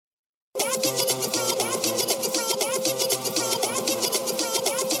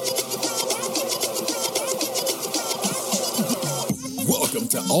Welcome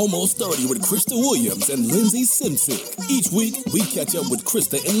to Almost 30 with Krista Williams and Lindsay Simsick. Each week, we catch up with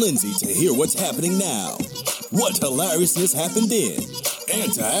Krista and Lindsay to hear what's happening now, what hilariousness happened then,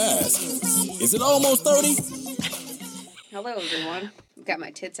 and to ask, is it almost 30? Hello, everyone. I've got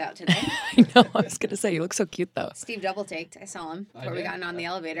my tits out today. I know. I was going to say, you look so cute, though. Steve double-taked. I saw him before we got on the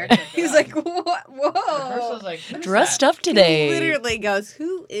elevator. He was like, what? Whoa. At first I was like, Dressed up today. He literally goes,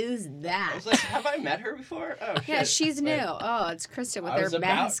 who is that? I was like, have I met her before? Oh, shit. Yeah, she's new. Like, Oh, it's Krista with I her was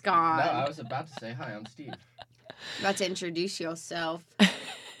mask on. No, I was about to say, hi, I'm Steve. About to introduce yourself.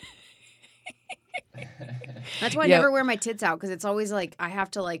 That's why I Yo. never wear my tits out, because it's always like, I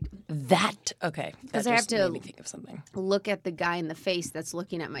have to like That, okay. Because That I have just to- made me think of something. look at the guy in the face that's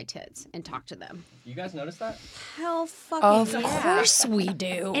looking at my tits and talk to them. You guys notice that? Hell fucking Of yeah. course we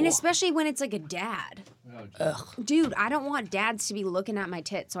do. And especially when it's like a dad. Oh, geez. Ugh. Dude, I don't want dads to be looking at my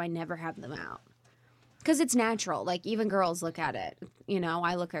tits, so I never have them out. Because it's natural. Like, even girls look at it. You know,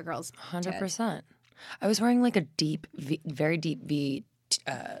 I look at girls' 100%. I was wearing like a deep, very deep V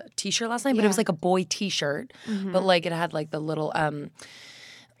t-shirt last night, but it was like a boy t-shirt, but like it had like the little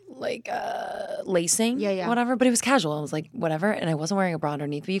lacing, whatever, but it was casual. I was like, whatever, and I wasn't wearing a bra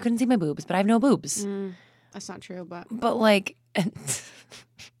underneath, but you couldn't see my boobs, but I have no boobs. That's not true, but... But like, and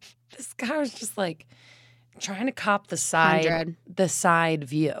this guy was just like trying to cop the side 100.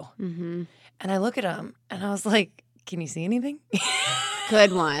 View. And I look at him and I was like, can you see anything?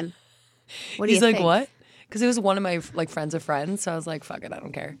 Good one. What do He's you like, think? what? Because it was one of my like friends of friends, so I was like, fuck it, I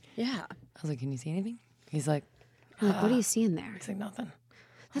don't care. Yeah. I was like, can you see anything? He's like, I'm like, what do you see in there? he's like, nothing.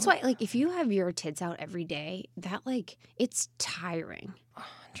 That's why, like, if you have your tits out every day, that, like, it's tiring. 100%.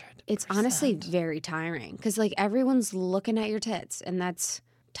 It's honestly very tiring. Because, like, everyone's looking at your tits, and that's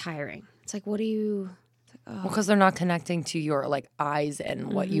tiring. It's like, what do you... It's like, oh. Because they're not connecting to your like eyes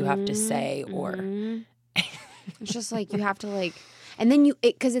and what you have to say or It's just like, you have to, like... And then you...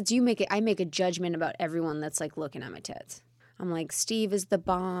 Because it's you make it... I make a judgment about everyone that's, like, looking at my tits. I'm like, Steve is the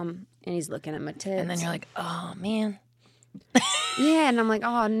bomb, and he's looking at my tits. and then you're like, oh man. Yeah, and I'm like,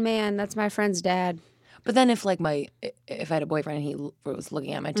 oh, man, that's my friend's dad. But then if I had a boyfriend and he was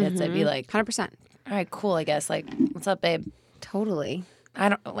looking at my tits, I'd be like, 100%. all right, cool, I guess. Like, what's up, babe? Totally.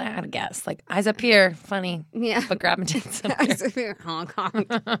 I guess. Like, eyes up here, funny. Yeah. But grabbing tits up there. Honk, honk.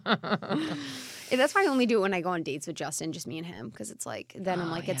 Yeah, that's why I only do it when I go on dates with Justin, just me and him, because it's like, then I'm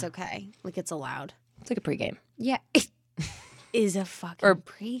like, it's okay. Like, it's allowed. It's like a pregame. Yeah. It is a fucking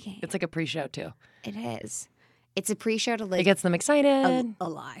pregame. It's like a pre-show, too. It is. It's a pre-show to like It gets them excited. a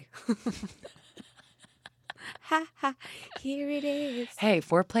lie. Ha ha. Here it is. Hey,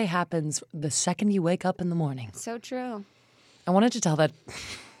 foreplay happens the second you wake up in the morning. So true. I wanted to tell that.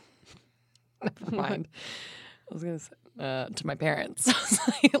 Never mind. I was going to say to my parents.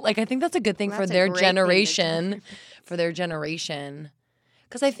 Like, I think that's a good thing Well, for that's a their great thing to generation. For their generation.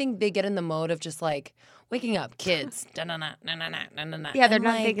 Because I think they get in the mode of just like waking up, kids. Yeah, they're and,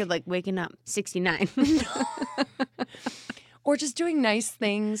 not like, thinking like waking up 69 or just doing nice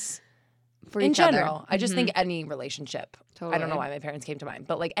things for in each other. general. I just think any relationship. I don't know Totally. why my parents came to mind,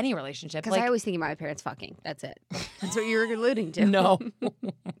 but like any relationship. Because Like, I always think about my parents fucking. That's it. That's what you were alluding to. no.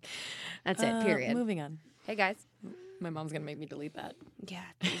 That's it, period. Moving on. Hey, guys. My mom's going to make me delete that. Yeah,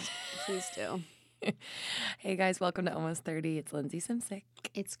 please do. Hey guys, welcome to Almost 30. It's Lindsay Simsick.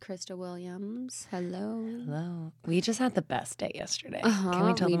 It's Krista Williams. Hello. Hello. We just had the best day yesterday. Can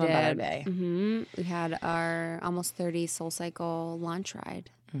we tell them about our day? We had our Almost 30 Soul Cycle launch ride,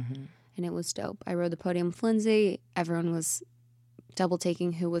 and it was dope. I rode the podium with Lindsay. Everyone was double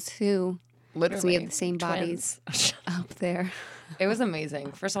taking who was who. Literally. So we have the same twins. bodies up there. It was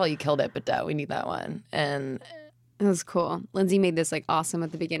amazing. First of all, you killed it, but we need that one. And It was cool. Lindsay made this like awesome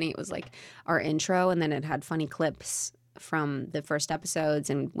at the beginning. It was like our intro, and then it had funny clips from the first episodes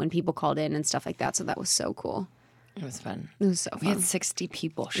and when people called in and stuff like that. So that was so cool. it was fun. It was so We had fun. 60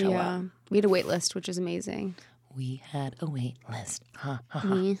 people show up. We had a wait list, which is amazing. We had a wait list.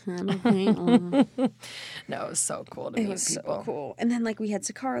 We had a wait list. No, it was so cool to It meet was people. so cool. And then like we had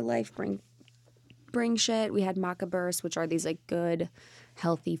Sakara Life bring shit. We had Maca Burst, which are these like good,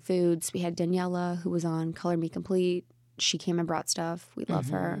 healthy foods. We had Daniela, who was on Color Me Complete. She came and brought stuff. We love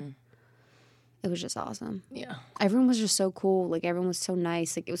her. It was just awesome. Yeah. Everyone was just so cool. Like everyone was so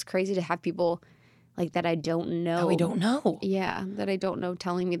nice. Like it was crazy to have people like that I don't know. Oh, we don't know. Yeah, that I don't know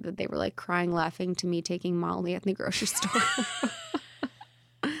telling me that they were like crying, laughing to me taking Molly at the grocery store.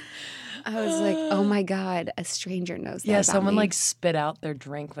 I was like, oh my God, a stranger knows that Yeah, about someone me. like spit out their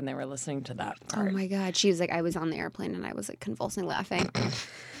drink when they were listening to that Oh part. my God. She was like, I was on the airplane and I was like convulsing laughing. I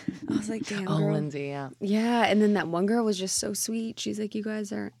was like, damn, Oh, girl. Lindsay, yeah. Yeah. And then that one girl was just so sweet. She's like, you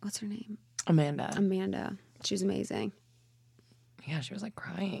guys are, what's her name? Amanda. Amanda. She was amazing. Yeah, she was like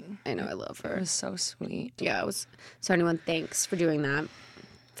crying. I know. I love It her. was so sweet. Yeah, it was. So anyone, thanks for doing that,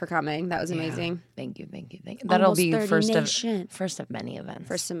 for coming. That was Yeah. amazing. Thank you. That'll Almost be 30 first of many events.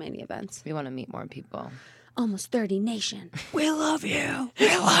 For so many events. We want to meet more people. Almost 30 nation. We love you.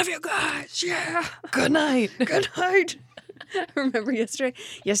 We love you guys. Yeah. Good night. Good night. I remember yesterday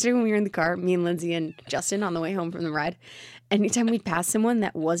when we were in the car, me and Lindsay and Justin on the way home from the ride, anytime we'd pass someone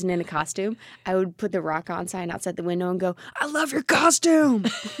that wasn't in a costume, I would put the Rock On sign outside the window and go, I love your costume.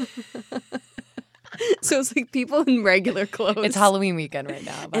 So it's like people in regular clothes. It's Halloween weekend right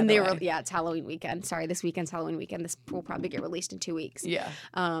now. By And the they way. were, yeah, it's Halloween weekend. Sorry, this weekend's Halloween weekend. This will probably get released in 2 weeks. Yeah.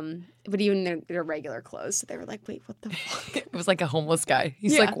 But even their regular clothes, so they were like, wait, what the fuck? It was like a homeless guy.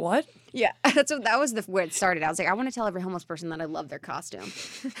 He's Yeah. like, what? Yeah, that was where it started. I was like, I want to tell every homeless person that I love their costume.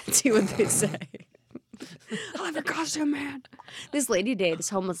 See what they say. I love your costume, man. This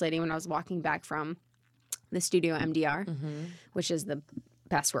homeless lady, when I was walking back from the studio MDR, which is the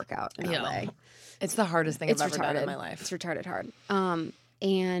best workout in LA. It's the hardest thing It's I've ever done in retarded. my life. It's retarded hard.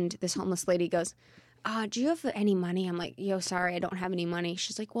 And this homeless lady goes, do you have any money? I'm like, yo, sorry, I don't have any money.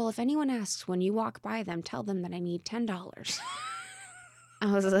 She's like, well, if anyone asks when you walk by them, tell them that I need $10.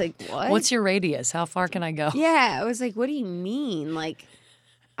 I was like, what? What's your radius? How far can I go? Yeah, I was like, what do you mean? Like,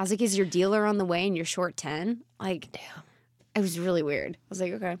 I was like, is your dealer on the way and you're short 10? Like, damn. It was really weird. I was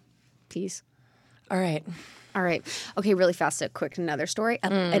like, okay, peace. All right. All right. Okay, really fast, another story.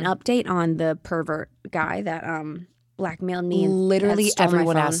 An update on the pervert guy that blackmailed me. And Literally stole my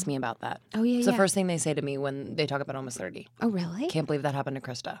everyone phone. asks me about that. Oh, yeah, It's yeah. the first thing they say to me when they talk about Almost 30. Oh, really? Can't believe that happened to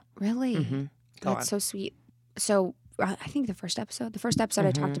Krista. Really? Go That's on. so sweet. So I think the first episode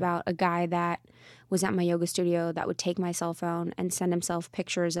I talked about a guy that was at my yoga studio that would take my cell phone and send himself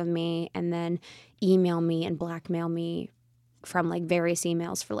pictures of me and then email me and blackmail me from like various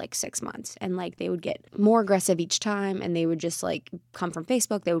emails for like 6 months. And like they would get more aggressive each time and they would just like come from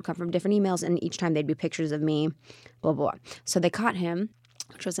Facebook. They would come from different emails and each time they'd be pictures of me, blah, blah, blah. So they caught him,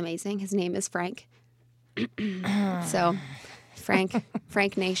 which was amazing. His name is Frank. So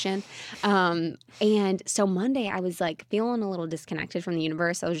Frank Nation. And so Monday I was like feeling a little disconnected from the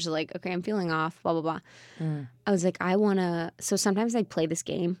universe. I was just like, okay, I'm feeling off, blah, blah, blah. I was like, so sometimes I play this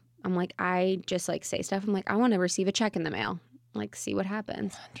game. I'm like, I just like say stuff. I'm like, I want to receive a check in the mail. Like, see what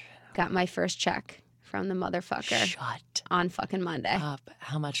happens. Got my first check from the motherfucker Shut on fucking Monday. up.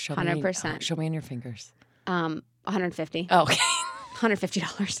 How much? Show 100%. Show me on your fingers. 150. Oh, okay.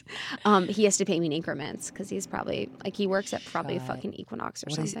 $150. He has to pay me in increments because he's probably like he works at probably a fucking Equinox or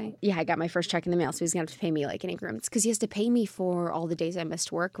something. Yeah, I got my first check in the mail, so he's gonna have to pay me like in increments because he has to pay me for all the days I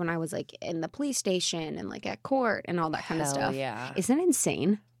missed work when I was like in the police station and like at court and all that kind of Hell stuff. yeah. Isn't that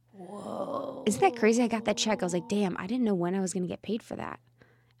insane? Whoa. Isn't that crazy? I got that check. I was like, damn, I didn't know when I was gonna get paid for that,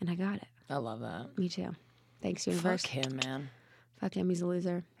 and I got it. I love that. Me too. Thanks, universe. Fuck him, man. Fuck him. He's a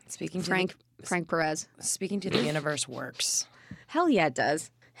loser. Speaking to Frank Perez. Speaking to the universe works. Hell yeah, it does.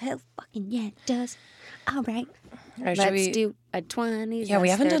 Hell fucking yeah, it does. All right. All right, Let's do a 20s. Yeah, we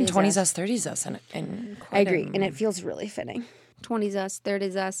haven't done 30s 20s us, 30s us in quite I agree, a- and it feels really fitting. 20s us,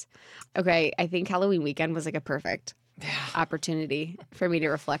 30s us. Okay, I think Halloween weekend was like a perfect opportunity for me to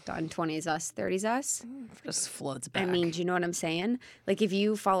reflect on 20s us, 30s us. just floats back. I mean, do you know what I'm saying? Like, if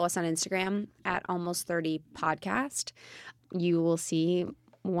you follow us on Instagram at Almost 30 Podcast, you will see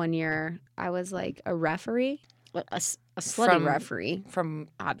 1 year I was like a referee, a slutty referee, from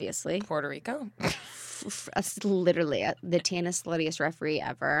obviously. Puerto Rico. Literally the tannest, sluttiest referee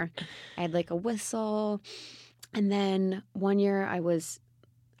ever. I had like a whistle. And then 1 year I was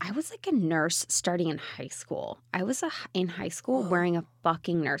like a nurse starting in high school. I was in high school wearing a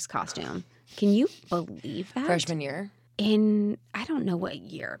fucking nurse costume. Can you believe that? Freshman year. In, I don't know what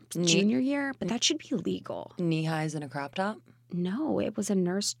year, junior year, but that should be legal. Knee highs and a crop top. No, it was a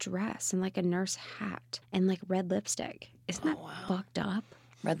nurse dress and like a nurse hat and like red lipstick. Isn't that fucked up?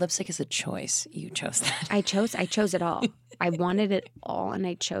 Red lipstick is a choice. You chose that. I chose it all. I wanted it all and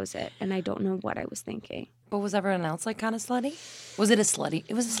I chose it. And I don't know what I was thinking. But was everyone else like kind of slutty? Was it a slutty?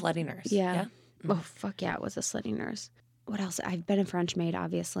 It was a slutty nurse. Yeah. Oh, fuck yeah, it was a slutty nurse. What else? I've been a French maid,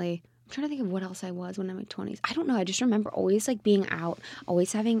 obviously. I'm trying to think of what else I was when I'm in my 20s. I don't know. I just remember always like being out,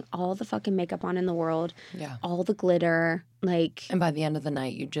 always having all the fucking makeup on in the world. Yeah. All the glitter, like And by the end of the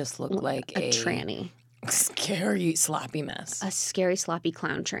night, you just look like a tranny. Scary sloppy mess. A scary, sloppy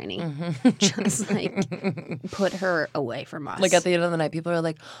clown training. Mm-hmm. Just like put her away from us. Like at the end of the night, people are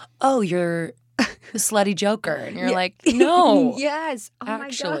like, "Oh, you're the slutty Joker," and you're like, "No, yes. Oh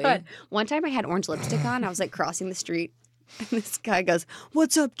actually." my God. One time I had orange lipstick on. I was like crossing the street, and this guy goes,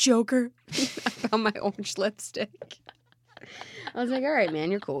 "What's up, Joker?" I found my orange lipstick. I was like, all right,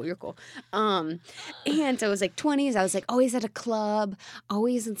 man, you're cool. You're cool. And so it was like 20s. I was like always at a club,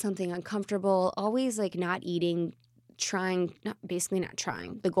 always in something uncomfortable, always like not eating, basically not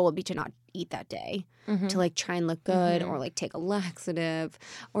trying. The goal would be to not eat that day, to like try and look good or like take a laxative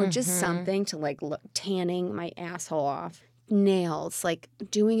or just something to like look, tanning my asshole off, nails, like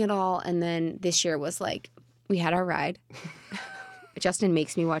doing it all. And then this year was like, we had our ride. Justin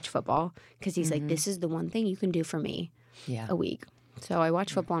makes me watch football because he's like, this is the one thing you can do for me. Yeah. A week. So I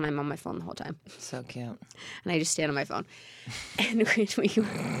watch football and I'm on my phone the whole time. So cute. And I just stand on my phone. And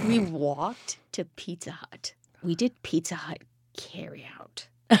we walked to Pizza Hut. We did Pizza Hut carry out.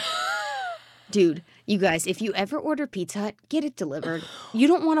 Dude, you guys, if you ever order Pizza Hut, get it delivered. You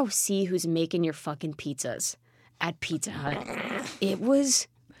don't want to see who's making your fucking pizzas at Pizza Hut. It was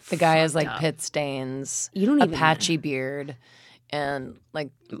The guy has like up. pit stains, You don't a even patchy beard, and like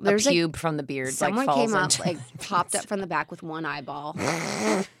There's, a like, pube from the beard. Someone like, falls came up, into like popped up from the back with one eyeball.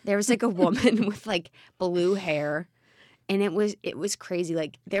 There was like a woman with like blue hair, and it was crazy.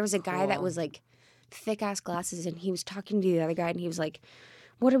 Like there was a guy that was like thick ass glasses, and he was talking to the other guy, and he was like,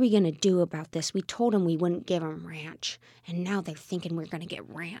 "What are we gonna do about this? We told him we wouldn't give him ranch, and now they're thinking we're gonna get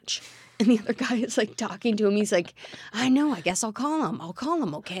ranch." And the other guy is like talking to him. He's like, "I know. I guess I'll call him.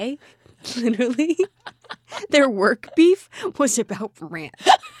 Okay." Literally, their work beef was about ranch.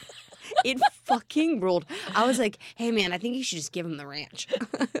 It fucking ruled. I was like, "Hey man, I think you should just give him the ranch."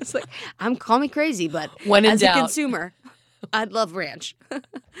 It's like, call me crazy, but When in as doubt. a consumer, I'd love ranch.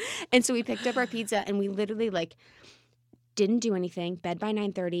 And so we picked up our pizza, and we literally like didn't do anything. Bed by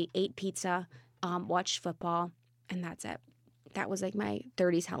 9:30, ate pizza, watched football, and that's it. That was like my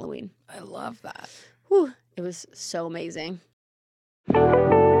 30s Halloween. I love that. Whew, it was so amazing.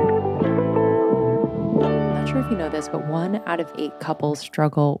 Not sure if you know this, but 1 out of 8 couples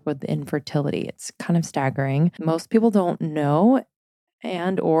struggle with infertility. It's kind of staggering. Most people don't know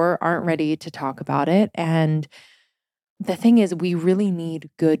and or aren't ready to talk about it. And the thing is, we really need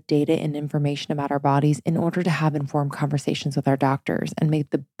good data and information about our bodies in order to have informed conversations with our doctors and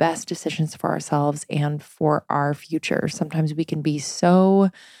make the best decisions for ourselves and for our future. Sometimes we can be so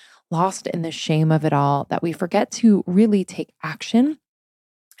lost in the shame of it all that we forget to really take action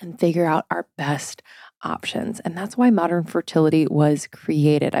and figure out our best options. And that's why Modern Fertility was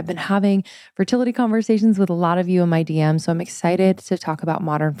created. I've been having fertility conversations with a lot of you in my DMs, so I'm excited to talk about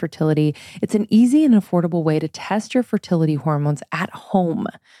Modern Fertility. It's an easy and affordable way to test your fertility hormones at home.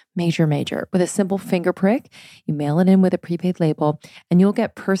 Major, with a simple finger prick. You mail it in with a prepaid label, and you'll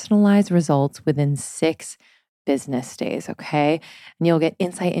get personalized results within 6 business days, okay? And you'll get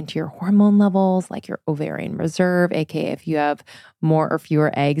insight into your hormone levels, like your ovarian reserve, aka if you have more or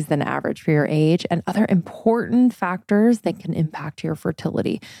fewer eggs than average for your age, and other important factors that can impact your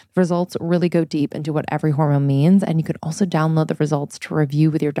fertility. The results really go deep into what every hormone means, and you could also download the results to review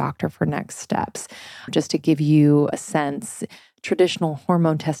with your doctor for next steps. Just to give you a sense, traditional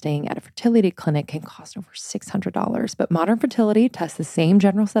hormone testing at a fertility clinic can cost over $600, but Modern Fertility tests the same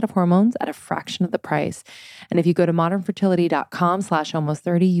general set of hormones at a fraction of the price. And if you go to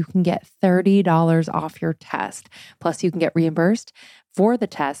modernfertility.com/almost30, you can get $30 off your test. Plus, you can get reimbursed for the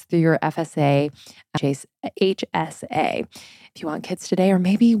test through your FSA, HSA. If you want kids today or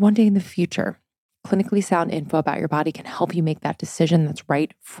maybe one day in the future, clinically sound info about your body can help you make that decision that's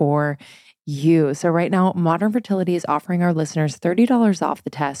right for you. So right now, Modern Fertility is offering our listeners $30 off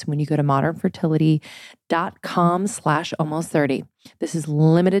the test when you go to modernfertility.com/almost30. This is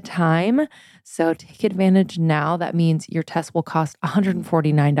limited time, so take advantage now. That means your test will cost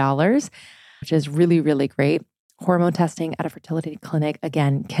 $149, which is really, really great. Hormone testing at a fertility clinic,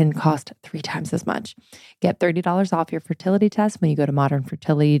 again, can cost 3 times as much. Get $30 off your fertility test when you go to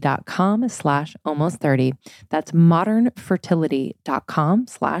modernfertility.com/almost30. That's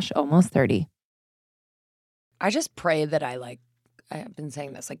modernfertility.com/almost30. I just pray that I've been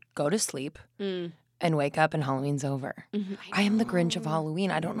saying this, like go to sleep and wake up and Halloween's over. I am the Grinch of Halloween.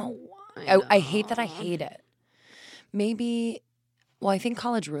 I don't know why. I hate that I hate it. Maybe... Well, I think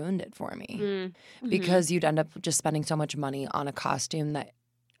college ruined it for me because you'd end up just spending so much money on a costume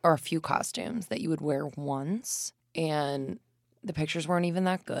or a few costumes that you would wear once, and the pictures weren't even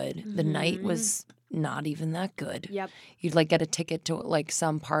that good. The night was not even that good. Yep. You'd like get a ticket to like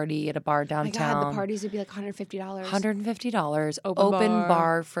some party at a bar downtown. My God, the parties would be like $150. $150. Open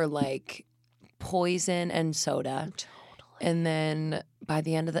bar for like poison and soda. And then by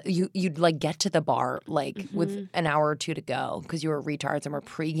the end of you'd like get to the bar like with an hour or two to go because you were retards and were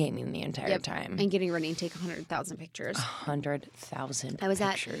pre-gaming the entire time. And getting ready to take 100,000 pictures. 100,000 I was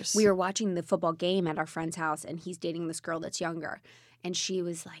pictures. we were watching the football game at our friend's house, and he's dating this girl that's younger. And she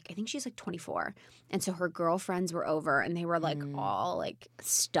was like, I think she's like 24. And so her girlfriends were over, and they were like all like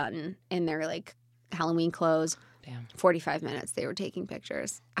stunned in their like Halloween clothes. Damn. 45 minutes they were taking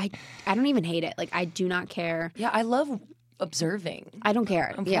pictures. I don't even hate it. Like, I do not care. Yeah, I love observing. I don't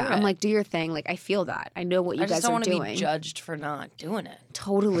care. I'm like, do your thing. Like, I feel that. I know what you I just guys don't are want to doing. be judged for not doing it.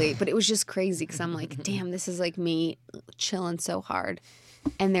 Totally. But it was just crazy because I'm like, damn, this is like me chilling so hard.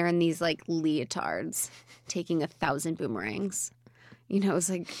 And they're in these like leotards taking 1,000 boomerangs. You know, it was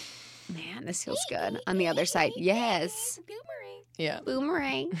like, man, this feels good. On the other side, yes. Boomerang. Yeah.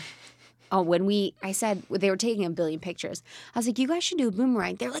 Boomerang. Oh, I said they were taking 1 billion pictures. I was like, you guys should do a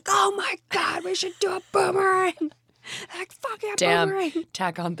boomerang. They're like, oh my God, we should do a boomerang. They're like, fuck yeah, Damn. boomerang.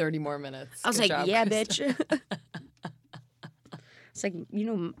 Tack on 30 more minutes. I was Good like, job, yeah, Krista. bitch. It's like, you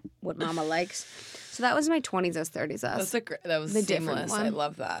know what mama likes. So that was my 20s us, 30s us. That was The different seamless. one. I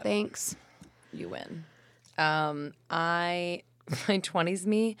love that. Thanks. You win. My 20s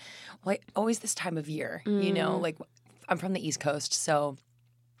me, like always this time of year, you know, like I'm from the East Coast, so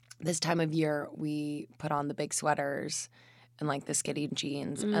this time of year we put on the big sweaters and like the skinny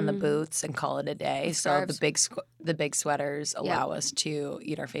jeans and the boots and call it a day. So the big sweaters allow us to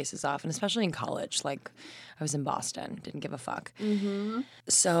eat our faces off, and especially in college, like I was in Boston, didn't give a fuck.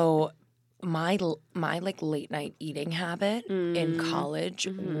 So my like late night eating habit in college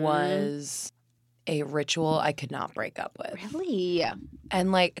was a ritual I could not break up with. Really?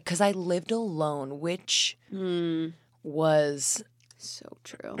 And like, because I lived alone, which was So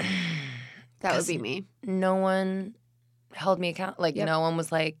true. That would be me. no one held me account. Like, no one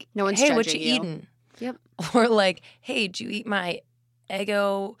was like, No one's hey, what you judging you. eating? Yep. Or like, hey, did you eat my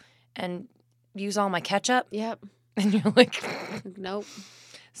Eggo and use all my ketchup? Yep. And you're like, Nope.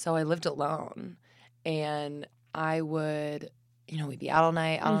 so I lived alone, and I would, you know, we'd be out all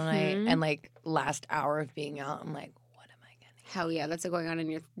night, and like last hour of being out, I'm like, what am I getting? Hell yeah, that's going on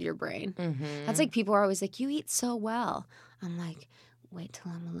in your brain. Mm-hmm. That's like people are always like, you eat so well. I'm like, wait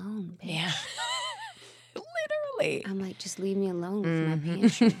till I'm alone, bitch. Yeah. Literally. I'm like, just leave me alone with my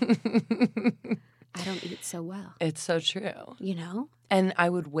pantry. I don't eat so well. It's so true. You know? And I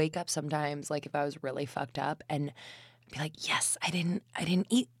would wake up sometimes, like if I was really fucked up, and be like, yes, I didn't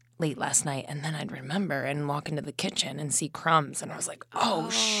eat late last night. And then I'd remember and walk into the kitchen and see crumbs. And I was like, oh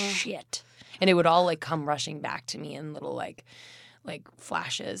shit. And it would all like come rushing back to me in little like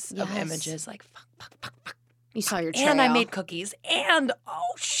flashes of images, like fuck. You saw your trail. And I made cookies. And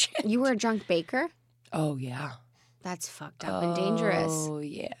oh shit. You were a drunk baker? Oh yeah. That's fucked up and dangerous. Oh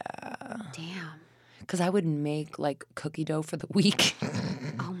yeah. Damn. Because I would make like cookie dough for the week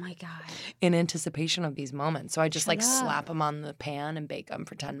Oh my God. in anticipation of these moments. So I just Shut like up. slap them on the pan and bake them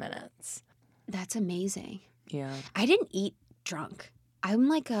for 10 minutes. That's amazing. Yeah. I didn't eat drunk. I'm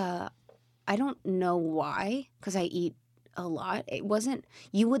like I don't know why, because I eat a lot. It wasn't,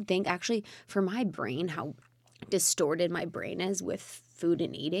 you would think actually for my brain, how distorted my brain is with food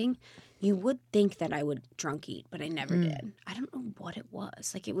and eating, you would think that I would drunk eat, but I never did. I don't know what it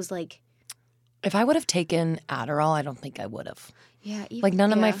was. Like, it was like, If I would have taken Adderall, I don't think I would have. yeah. Like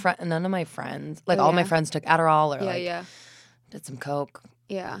none of my friends, like all my friends took Adderall or did some Coke.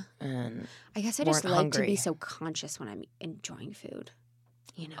 Yeah. And I guess I just weren't like to be hungry. so conscious when I'm enjoying food,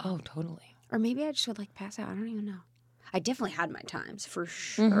 you know? Oh, totally. Or maybe I just would like pass out. I don't even know. I definitely had my times for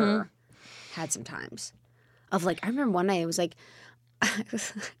sure. Had some times of like, I remember one night it was like,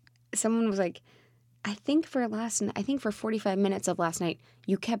 someone was like, I think for 45 minutes of last night,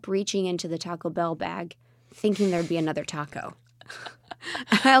 you kept reaching into the Taco Bell bag thinking there'd be another taco.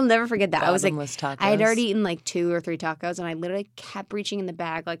 I'll never forget that. I was like, Bottomless tacos. I had already eaten like 2 or 3 tacos, and I literally kept reaching in the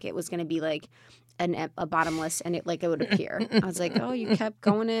bag like it was going to be like a bottomless, and it would appear. I was like, oh, you kept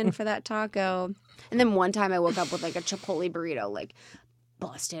going in for that taco. And then one time I woke up with like a Chipotle burrito, like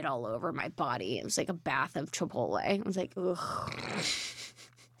busted all over my body. It was like a bath of Chipotle. I was like, ugh.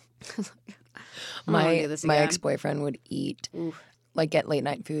 My again. ex-boyfriend would eat, like get late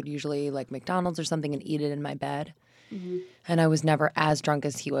night food, usually like McDonald's or something, and eat it in my bed. And I was never as drunk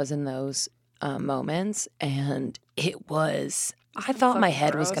as he was in those moments. And it was, I thought my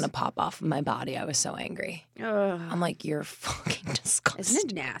head was going to pop off of my body. I was so angry. I'm like, you're fucking disgusting.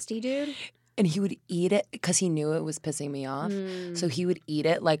 Isn't it nasty, dude? And he would eat it because he knew it was pissing me off. So he would eat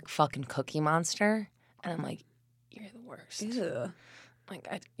it like fucking Cookie Monster. And I'm like, you're the worst. Ew. Like,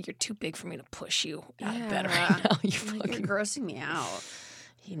 you're too big for me to push you out of bed right now. You Like, fucking... you're grossing me out.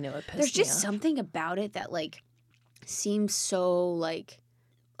 He knew it pissed There's just me off. something about it that like seems so like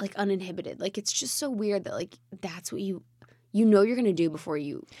uninhibited. Like it's just so weird that like that's what you know you're gonna do before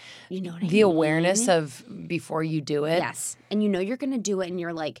you know what I The mean? awareness of before you do it. Yes. And you know you're gonna do it and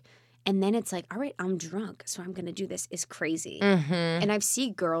you're like, and then it's like, all right, I'm drunk, so I'm gonna do this is crazy. Mm-hmm. And I've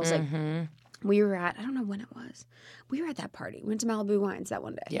seen girls like Mm-hmm. we were at, I don't know when it was. We were at that party. We went to Malibu Wines that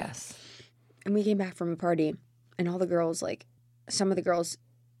one day. Yes. And we came back from a party and all the girls, like some of the girls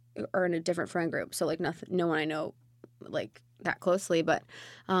are in a different friend group. So like no one I know like that closely, but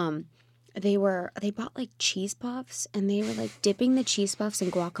they bought like cheese puffs and they were like dipping the cheese puffs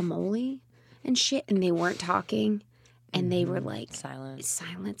in guacamole and shit, and they weren't talking and they were like silence.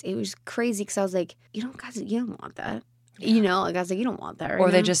 It was crazy because I was like, you don't want that. You know, like I was like, you don't want that right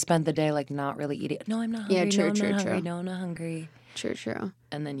Or they now. just spent the day like not really eating. No, I'm not hungry. Yeah, true, no, I'm true, not true. hungry. No, I'm not hungry. True.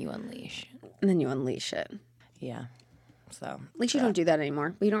 And then you unleash. And then you unleash it. Yeah. So At least you don't do that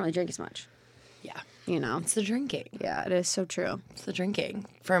anymore. But you don't really drink as much. yeah. You know? It's the drinking. Yeah, it is so true. It's the drinking.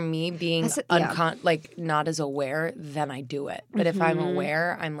 For me, being That's it, yeah. like not as aware, then I do it. But if I'm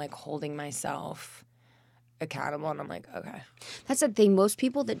aware, I'm like holding myself accountable, and I'm like, okay. That's the thing. Most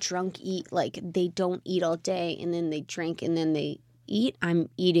people that drunk eat, like, they don't eat all day and then they drink and then they eat. I'm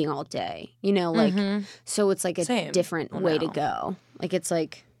eating all day. You know, like, so it's like a Same. different Well, way no. to go. Like, it's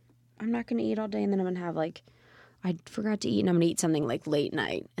like, I'm not going to eat all day and then I'm going to have, like, I forgot to eat and I'm going to eat something, like, late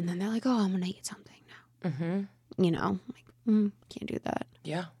night. And then they're like, oh, I'm going to eat something now. Mm-hmm. You know? Like, can't do that.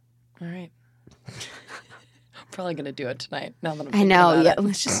 Yeah. All right. Probably gonna do it tonight. Now that I'm I thinking know. about Yeah, it.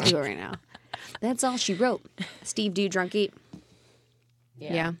 let's just do it right now. That's all she wrote. Steve, do you drunk eat?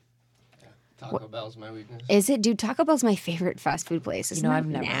 Yeah. Taco Bell's my weakness. Is it? Dude, Taco Bell's my favorite fast food place. Isn't that I've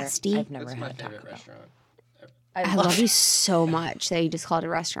never nasty? I've never It's my had Taco favorite Bell. restaurant. I love you so much that you just called it a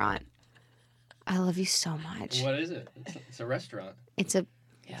restaurant. I love you so much. What is it? It's a restaurant. It's a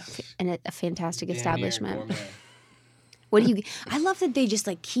fantastic Damn near establishment. gourmet. What do you? I love that they just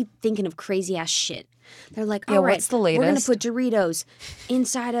like keep thinking of crazy ass shit. They're like, Yeah, all right, what's the we're gonna latest? put Doritos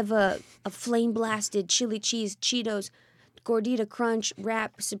inside of a flame blasted chili cheese Cheetos Gordita Crunch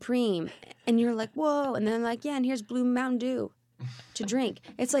Wrap Supreme, and you're like, whoa, and then like, yeah, and here's Blue Mountain Dew to drink.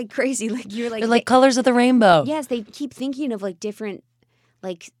 It's like crazy. Like you're like, They're like colors of the rainbow. yes, they keep thinking of like different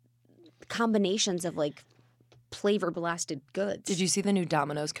like combinations of like flavor blasted goods. Did you see the new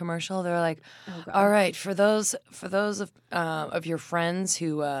Domino's commercial? They're like, Oh, God. all right, for those of your friends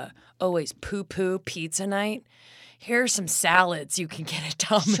who always poo pizza night, here are some salads you can get at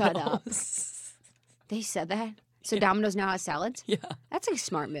Domino's. Shut up. They said that? So Domino's now has salads? Yeah. That's a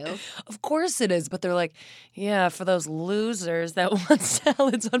smart move. Of course it is, but they're like, yeah, for those losers that want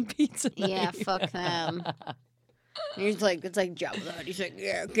salads on pizza night. Yeah, fuck them. He's like, it's like Jabba the Hutt. He's like,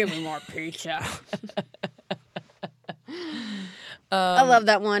 yeah, give me more pizza. I love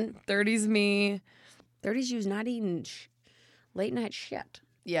that one. 30s me. 30s you's not eating late night shit.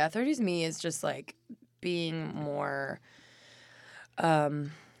 Yeah, 30s me is just like being more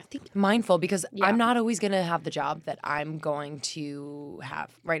mindful because I'm not always going to have the job that I'm going to have.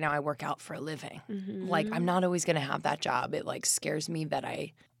 Right now I work out for a living. Like I'm not always going to have that job. It like scares me that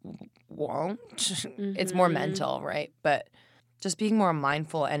I won't. It's more mental, right? But just being more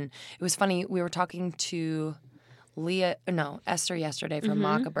mindful. And it was funny, we were talking to Esther yesterday from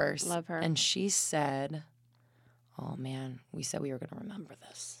Macaburst. Love her. And she said, oh man, we said we were going to remember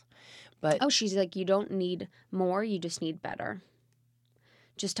this. But Oh, she's like, you don't need more, you just need better.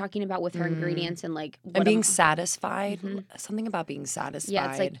 Just talking about with her ingredients and like and being satisfied, something about being satisfied. yeah,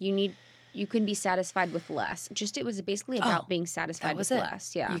 it's like you can be satisfied with less. Just it was basically about being satisfied that was with it.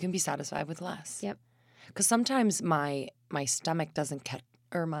 less. Yeah. You can be satisfied with less. Yep. Because sometimes my stomach doesn't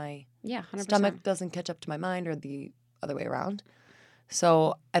Yeah, 100%. stomach doesn't catch up to my mind or the other way around.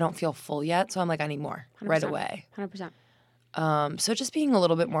 So I don't feel full yet. So I'm like, I need more right 100%. away. 100%. So just being a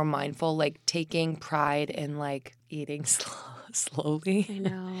little bit more mindful, like taking pride in like eating slowly I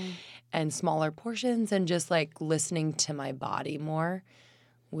know. and smaller portions and just like listening to my body more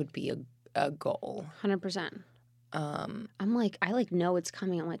would be a goal. 100%. I'm like, I like know it's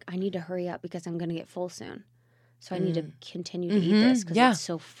coming. I'm like, I need to hurry up because I'm going to get full soon. So I need to continue to eat this because Yeah. it's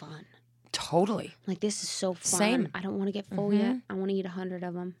so fun. Totally. Like, this is so fun. Same. I don't want to get full yet. I want to eat 100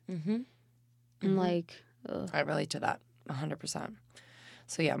 of them. I'm like, ugh. I relate to that 100%.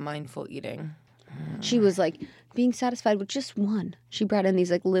 So yeah, mindful eating. She was like being satisfied with just one. She brought in these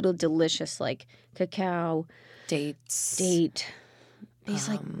like little delicious like cacao Dates. date. These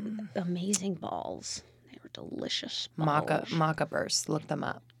like amazing balls. They were delicious balls. Maca bursts. Look them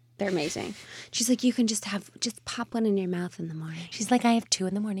up. They're amazing. She's like, you can just pop one in your mouth in the morning. She's like, I have 2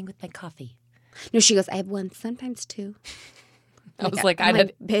 in the morning with my coffee. No, she goes, I have one, sometimes two. I was like, I'm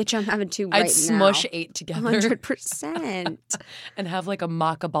like, bitch, I'm having two right now. I'd smush 8 together. 100%. And have like a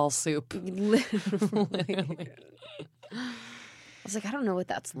maca ball soup. Literally. I was like, I don't know what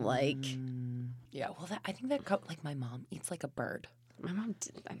that's like. Yeah, well, I think that like my mom eats like a bird. My mom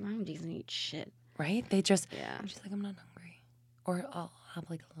doesn't eat shit. Right? They just, Yeah. she's like, I'm not hungry. Or I'll have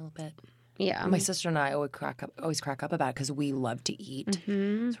like a little bit. Yeah. My sister and I always crack up about it because we love to eat.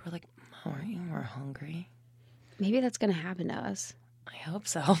 Mm-hmm. So we're like, Mom, aren't you more hungry? Maybe that's going to happen to us. I hope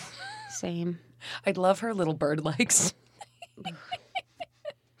so. Same. I'd love her little bird legs.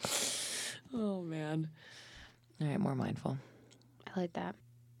 Oh, man. All right, more mindful. I like that.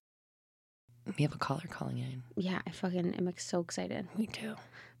 We have a caller calling in. Yeah, I fucking am so excited. Me too.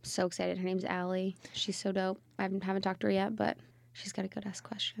 I'm so excited. Her name's Allie. She's so dope. I haven't talked to her yet, but she's got a good ass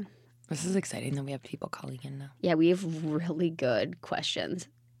question. This is exciting that we have people calling in now. Yeah, we have really good questions.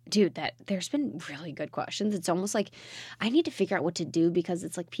 Dude, there's been really good questions. It's almost like I need to figure out what to do because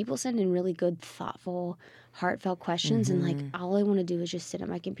it's like people send in really good, thoughtful, heartfelt questions. And like all I want to do is just sit at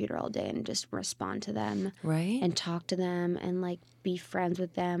my computer all day and just respond to them. Right. And talk to them and like be friends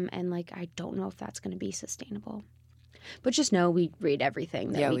with them. And like I don't know if that's going to be sustainable. But just know we read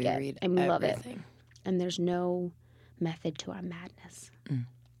everything that we get. Read and we love it. everything. And there's no method to our madness.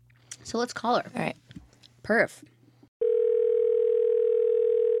 So let's call her. All right. Perf.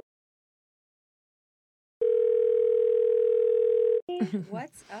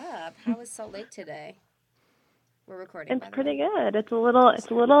 What's up? How was Salt Lake today? We're recording. It's pretty good. It's a little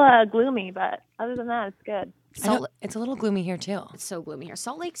gloomy, but other than that, it's good. It's a little gloomy here too. It's so gloomy here.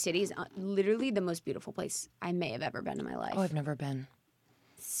 Salt Lake City is literally the most beautiful place I may have ever been in my life. Oh, I've never been.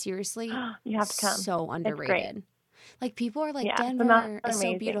 Seriously, you have to come. So underrated. Like people are like, yeah, Denver is so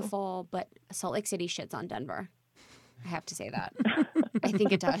amazing. Beautiful, but Salt Lake City shits on Denver. I have to say that. I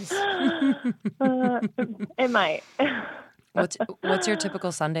think it does. It might. What's your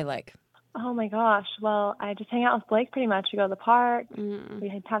typical Sunday like? Oh my gosh. Well, I just hang out with Blake pretty much. We go to the park.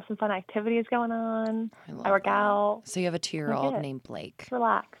 We have some fun activities going on. I work out. So you have a 2-year-old named Blake.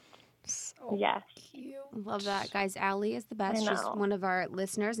 Relax. So yes. cute. Love that. Guys, Allie is the best. I know. She's one of our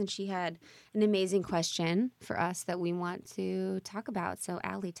listeners, and she had an amazing question for us that we want to talk about. So,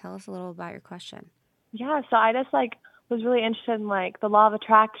 Allie, tell us a little about your question. Yeah, so I just was really interested in the law of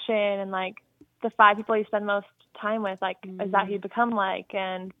attraction and the 5 people you spend most time with. Is that who you become like?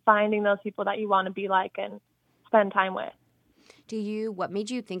 And finding those people that you want to be like and spend time with. What made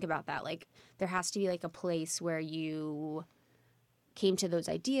you think about that? There has to be a place where you came to those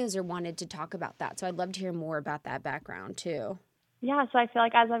ideas or wanted to talk about that. So I'd love to hear more about that background too. Yeah, so I feel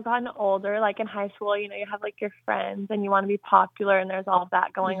like as I've gotten older, in high school, you have your friends and you want to be popular and there's all of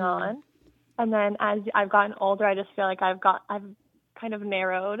that going on. And then as I've gotten older, I just feel like I've kind of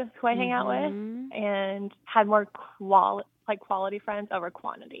narrowed who I hang out with and had more quality friends over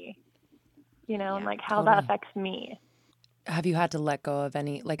quantity, and how that affects me. Have you had to let go of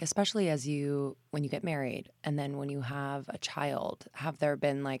any, especially when you get married and then when you have a child, have there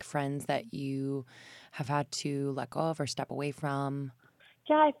been friends that you have had to let go of or step away from?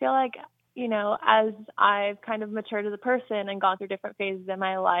 Yeah, I feel like, as I've kind of matured as a person and gone through different phases in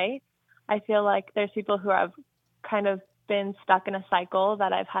my life, I feel like there's people who have kind of been stuck in a cycle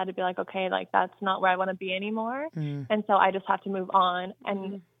that I've had to be okay, that's not where I want to be anymore. And so I just have to move on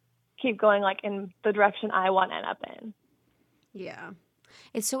and keep going in the direction I want to end up in. Yeah.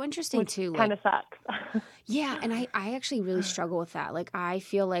 It's so interesting too. Kind of sucks. Yeah. And I actually really struggle with that. I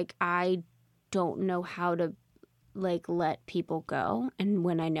feel like I don't know how to let people go. And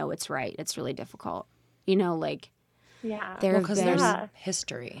when I know it's right, it's really difficult. Yeah. Because there's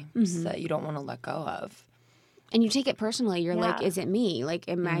history that you don't want to let go of. And you take it personally. You're is it me?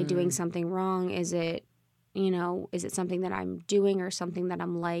 Am I doing something wrong? Is it, is it something that I'm doing or something that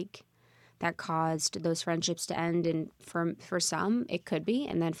I'm that caused those friendships to end? And for some, it could be.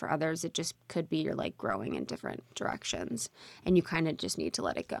 And then for others, it just could be you're growing in different directions. And you kind of just need to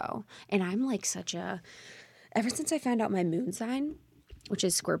let it go. And I'm ever since I found out my moon sign, which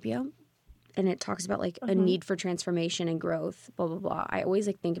is Scorpio, and it talks about a need for transformation and growth, blah, blah, blah. I always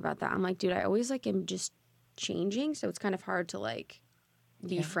think about that. I'm dude, I always am just changing. So it's kind of hard to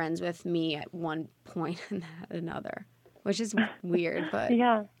be friends with me at one point and at another. Which is weird, but,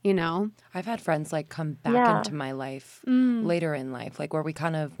 I've had friends, come back into my life later in life, where we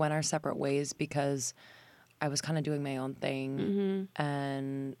kind of went our separate ways because I was kind of doing my own thing.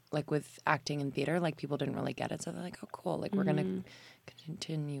 And like with acting and theater, like people didn't really get it. So they're like, oh, cool. Like we're going to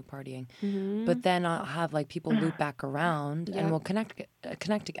continue partying. But then I'll have like people loop back around and we'll connect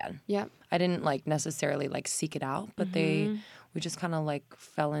again. Yep. I didn't like necessarily like seek it out, but we just kind of like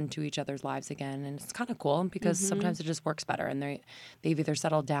fell into each other's lives again. And it's kind of cool because sometimes it just works better. And they've either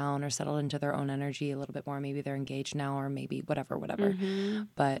settled down or settled into their own energy a little bit more. Maybe they're engaged now or maybe whatever.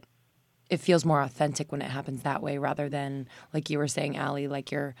 But it feels more authentic when it happens that way rather than like you were saying, Allie,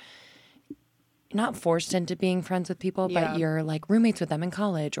 like you're not forced into being friends with people, but you're like roommates with them in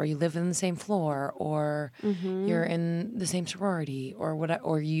college, or you live in the same floor, or you're in the same sorority, or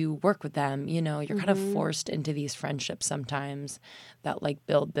or you work with them. You know, you're kind of forced into these friendships sometimes that like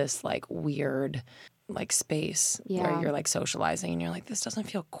build this like weird like space where you're like socializing, and you're like, this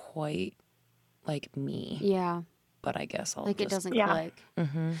doesn't feel quite like me. Yeah. But I guess I'll like it doesn't click.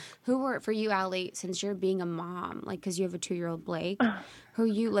 Who were for you, Allie? Since you're being a mom, like because you have a 2-year-old Blake, who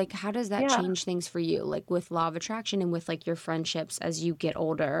you like? How does that change things for you, like with law of attraction and with like your friendships as you get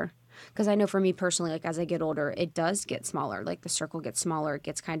older? Because I know for me personally, like as I get older, it does get smaller. Like the circle gets smaller, it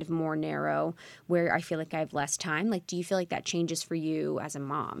gets kind of more narrow, where I feel like I have less time. Like, do you feel like that changes for you as a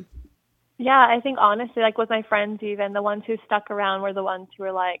mom? Yeah, I think honestly, like with my friends, even the ones who stuck around were the ones who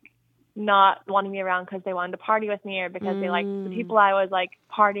were like not wanting me around because they wanted to party with me or because they liked the people I was like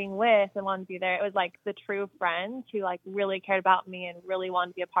partying with and wanted to be there. It was like the true friends who like really cared about me and really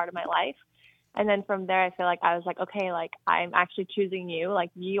wanted to be a part of my life. And then from there, I feel like I was like, okay, like I'm actually choosing you.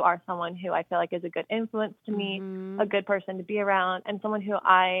 Like you are someone who I feel like is a good influence to me, a good person to be around, and someone who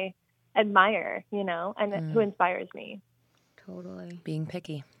I admire, you know, and who inspires me. Totally. Being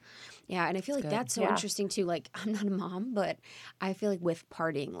picky. Yeah, and I feel like that's so interesting too. Like, I'm not a mom, but I feel like with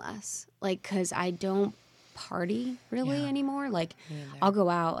partying less, like, because I don't party really anymore. Like, I'll go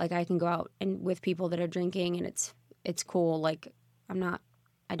out, like, I can go out and with people that are drinking, and it's cool. Like,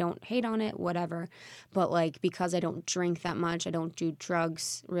 I don't hate on it, whatever. But like, because I don't drink that much, I don't do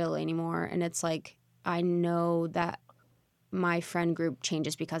drugs really anymore, and it's like I know that my friend group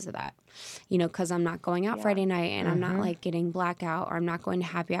changes because of that, you know, because I'm not going out Friday night and I'm not like getting blackout, or I'm not going to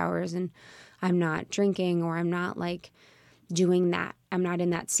happy hours and I'm not drinking, or I'm not like doing that. I'm not in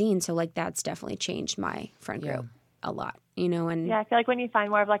that scene. So like that's definitely changed my friend group a lot, you know. And I feel like when you find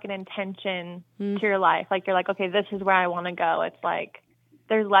more of like an intention to your life, like you're like, okay, this is where I want to go. It's like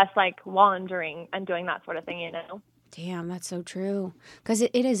there's less like wandering and doing that sort of thing, you know. Damn, that's so true. Because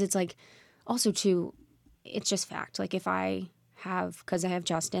it is. It's like also too. It's just fact. Like if because I have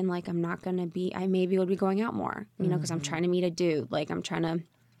Justin, like I'm not going to be, I maybe would be going out more, you know, because I'm trying to meet a dude. Like I'm trying to,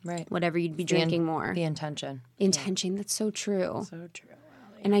 whatever, you'd be drinking more. The intention. That's so true. So true.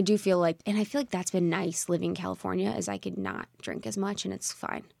 Allie. And I do feel like, and I feel like that's been nice living in California, is I could not drink as much and it's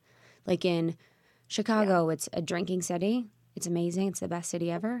fine. Like in Chicago, it's a drinking city. It's amazing. It's the best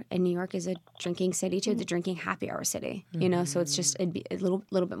city ever. And New York is a drinking city too. It's a drinking happy hour city, you know, so it's just, it'd be a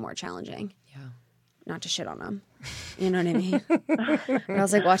little bit more challenging. Yeah. Not to shit on them. You know what I mean? But I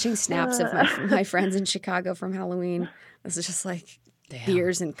was like watching snaps of my friends in Chicago from Halloween. It was just like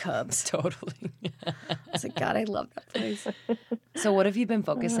beers and cubs. Totally. I was like, God, I love that place. So what have you been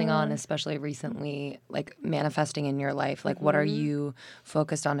focusing on, especially recently, like manifesting in your life? Like what are you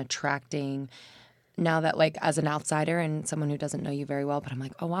focused on attracting now that, like, as an outsider and someone who doesn't know you very well, but I'm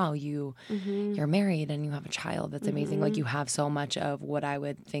like, oh, wow, you're married and you have a child. That's amazing. Like, you have so much of what I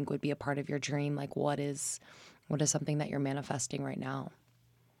would think would be a part of your dream. Like, what is something that you're manifesting right now?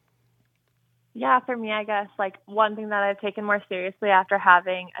 Yeah, for me, I guess, like, one thing that I've taken more seriously after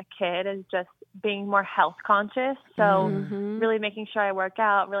having a kid is just being more health conscious. So really making sure I work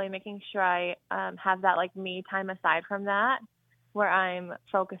out, really making sure I have that, like, me time aside from that, where I'm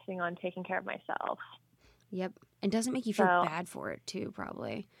focusing on taking care of myself. Yep. And doesn't make you feel bad for it too,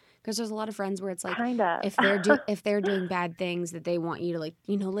 probably. Because there's a lot of friends where it's like, kind of. if they're doing bad things that they want you to, like,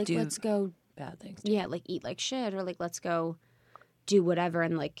 you know, like, let's go bad things too. Yeah, like eat like shit, or like let's go do whatever,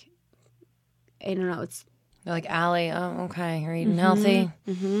 and like, I don't know, it's they're like, Allie, oh, okay, you're eating healthy.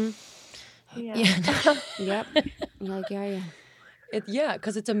 Yeah. Yep. You're like, yeah. Yeah,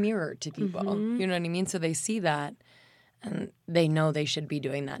 because it's a mirror to people. You know what I mean? So they see that, and they know they should be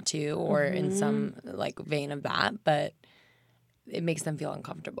doing that too, or in some like vein of that, but it makes them feel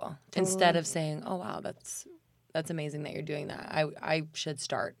uncomfortable. Totally. Instead of saying, oh, wow, that's amazing that you're doing that. I should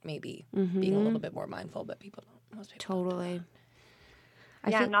start maybe being a little bit more mindful, but people don't. Most people totally.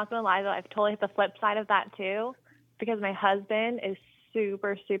 I'm not going to lie, though. I've totally hit the flip side of that too, because my husband is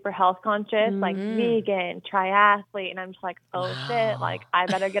super, super health conscious, like vegan, triathlete, and I'm just like, oh, shit, like, I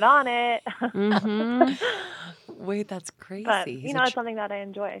better get on it. Wait, that's crazy. But, you know, it's something that I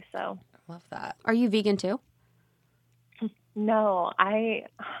enjoy, so. I love that. Are you vegan too? No,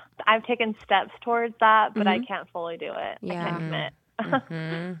 I've taken steps towards that, but I can't fully do it. Yeah. I can't commit.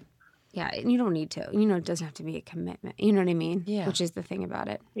 Mm-hmm. Yeah, and you don't need to. You know, it doesn't have to be a commitment. You know what I mean? Yeah. Which is the thing about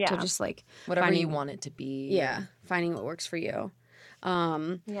it. Yeah. To just like Whatever finding, you want it to be. Yeah, finding what works for you.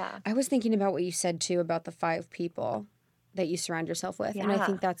 Yeah. I was thinking about what you said too about the 5 people that you surround yourself with, and I Yeah.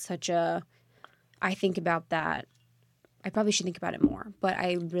 think that's such a. I think about that. I probably should think about it more, but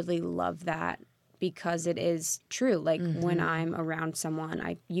I really love that because it is true. Like when I'm around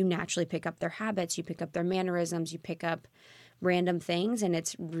someone, you naturally pick up their habits, you pick up their mannerisms, you pick up random things, and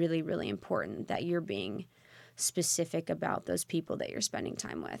it's really, really important that you're being specific about those people that you're spending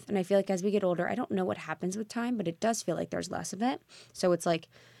time with. And I feel like as we get older, I don't know what happens with time, but it does feel like there's less of it. So it's like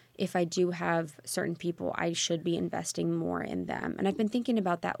if I do have certain people, I should be investing more in them. And I've been thinking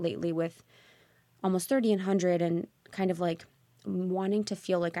about that lately with almost 30 and 100 and kind of like wanting to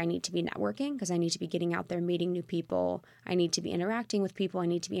feel like I need to be networking because I need to be getting out there, meeting new people. I need to be interacting with people. I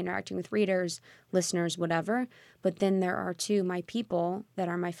need to be interacting with readers, listeners, whatever. But then there are too my people that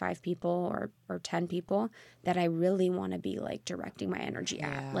are my 5 people or 10 people that I really want to be like directing my energy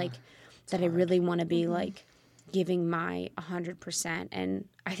at. Like that I really want to be like giving my 100%. And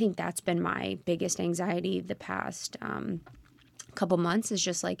I think that's been my biggest anxiety the past couple months is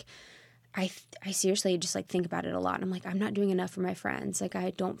just like, I seriously just like think about it a lot. And I'm like, I'm not doing enough for my friends. Like, I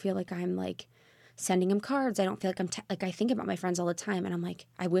don't feel like I'm like sending them cards. I don't feel like I'm like, I think about my friends all the time. And I'm like,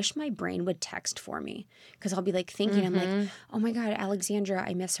 I wish my brain would text for me because I'll be like thinking, I'm like, oh my God, Alexandra,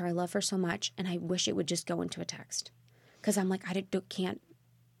 I miss her. I love her so much. And I wish it would just go into a text because I'm like,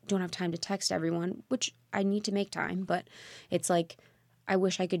 don't have time to text everyone, which I need to make time. But it's like, I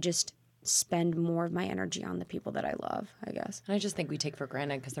wish I could just spend more of my energy on the people that I love, I guess. And I just think we take for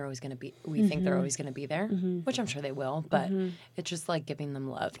granted because they're always going to be, we think they're always going to be there, which I'm sure they will, but it's just like giving them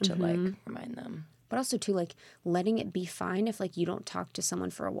love to like remind them. But also too, like letting it be fine if like you don't talk to someone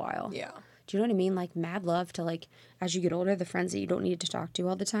for a while. Yeah. Do you know what I mean? Like mad love to like, as you get older, the friends that you don't need to talk to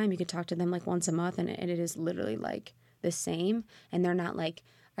all the time, you could talk to them like once a month and it is literally like the same. And they're not like,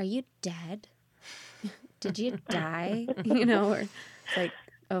 are you dead? Did you die? You know, or it's like,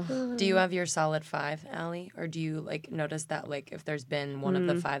 oh. Do you have your solid 5, Allie? Or do you like notice that like if there's been one of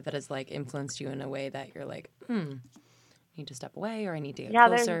the 5 that has like influenced you in a way that you're like, I need to step away or I need to get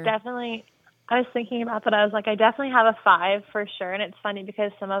closer? There's definitely, I was thinking about that. I was like, I definitely have a 5 for sure. And it's funny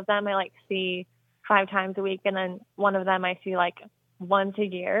because some of them I like see 5 times a week. And then one of them I see like once a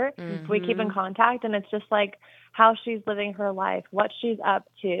year. We keep in contact and it's just like how she's living her life, what she's up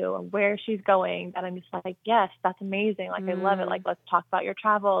to, and where she's going. That I'm just like, yes, that's amazing. Like, I love it. Like, let's talk about your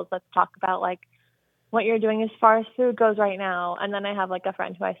travels. Let's talk about like what you're doing as far as food goes right now. And then I have like a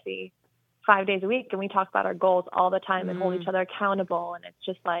friend who I see 5 days a week and we talk about our goals all the time and hold each other accountable. And it's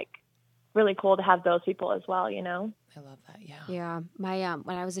just like really cool to have those people as well, you know? I love that. Yeah. Yeah. My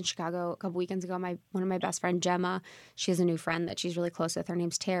when I was in Chicago a couple weekends ago, one of my best friend Gemma, she has a new friend that she's really close with. Her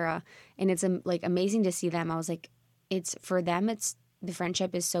name's Tara, and it's like amazing to see them. I was like, it's for them. It's the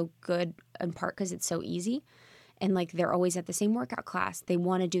friendship is so good in part because it's so easy, and like they're always at the same workout class. They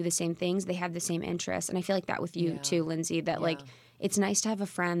want to do the same things. They have the same interests, and I feel like that with you too, Lindsay. That like it's nice to have a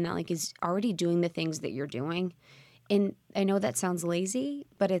friend that like is already doing the things that you're doing, and I know that sounds lazy,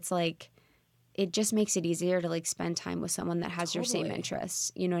 but it's like. It just makes it easier to like spend time with someone that has your same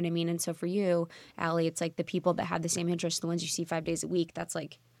interests. You know what I mean? And so for you, Allie, it's like the people that have the same interests, the ones you see 5 days a week, that's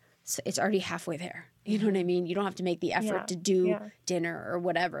like, it's already halfway there. You know what I mean? You don't have to make the effort to do dinner or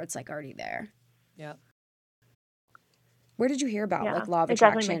whatever. It's like already there. Yeah. Where did you hear about like law of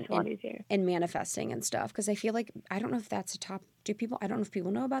attraction and manifesting and stuff? Because I feel like, I don't know if that's a top, I don't know if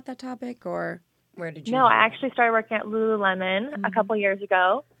people know about that topic or. Where did you? No, I actually started working at Lululemon a couple years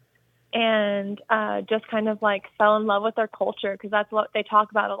ago. And just kind of like fell in love with their culture because that's what they talk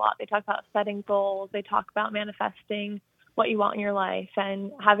about a lot. They talk about setting goals. They talk about manifesting what you want in your life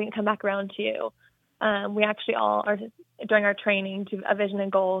and having it come back around to you. We actually all are, during our training, do a vision and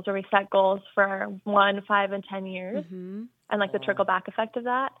goals where we set goals for 1, 5, and 10 years and like the trickle back effect of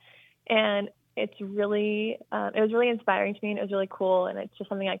that. And it's really, it was really inspiring to me and it was really cool. And it's just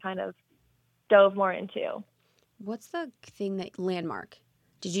something I kind of dove more into. What's the thing that Landmark?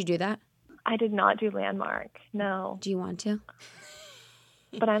 Did you do that? I did not do Landmark, no. Do you want to?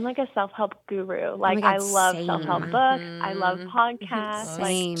 But I'm like a self-help guru. Like, God, I love same. self-help books. I love podcasts.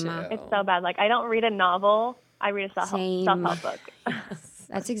 Same. Like, it's so bad. Like, I don't read a novel. I read a self-help book.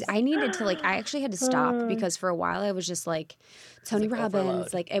 I needed to, like, I actually had to stop because for a while I was just like, Tony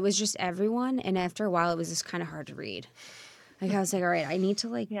Robbins. Like, it was just everyone. And after a while, it was just kind of hard to read. Like, I was like, all right, I need to,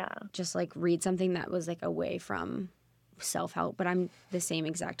 like, just, like, read something that was, like, away from self-help, but I'm the same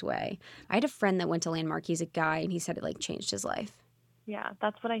exact way. I had a friend that went to Landmark. He's a guy, and he said it like changed his life. Yeah,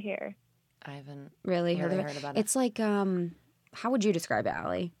 that's what I hear. I haven't Really heard heard about it. It's like, how would you describe it,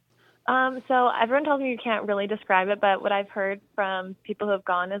 Allie? So everyone tells me you can't really describe it, but what I've heard from people who have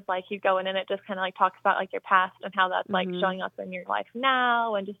gone is like you go in and it just kind of like talks about like your past and how that's like showing up in your life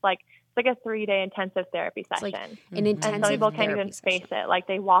now, and just like it's like a 3-day intensive therapy session. It's like an intensive and some people can't therapy even session. face it, like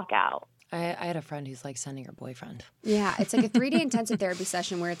they walk out. I had a friend who's like sending her boyfriend. Yeah, it's like a 3-day intensive therapy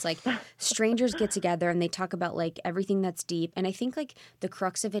session where it's like strangers get together and they talk about like everything that's deep. And I think like the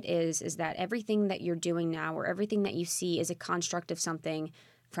crux of it is that everything that you're doing now or everything that you see is a construct of something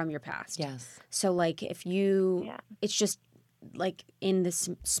from your past. Yes. So like if you, it's just like in the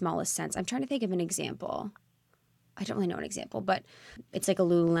smallest sense. I'm trying to think of an example. I don't really know an example, but it's like a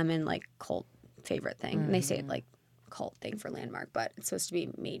Lululemon like cult favorite thing. And they say it like cult thing for Landmark, but it's supposed to be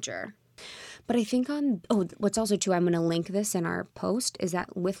major. But I think what's also too, I'm going to link this in our post, is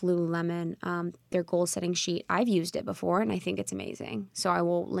that with Lululemon, their goal setting sheet, I've used it before and I think it's amazing. So I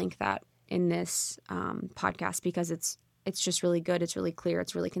will link that in this podcast because it's just really good. It's really clear.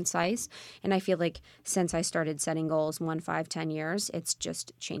 It's really concise. And I feel like since I started setting goals 1, 5, 10 years, it's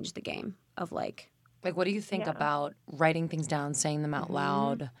just changed the game of like what do you think about writing things down, saying them out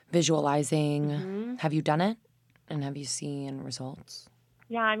loud, visualizing? Have you done it? And have you seen results?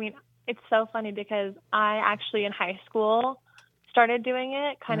 Yeah, I mean, it's so funny because I actually in high school started doing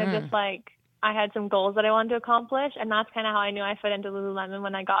it kind of just like I had some goals that I wanted to accomplish, and that's kind of how I knew I fit into Lululemon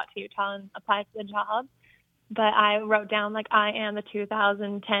when I got to Utah and applied for the job. But I wrote down like I am the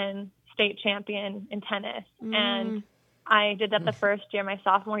 2010 state champion in tennis, and I did that the first year, my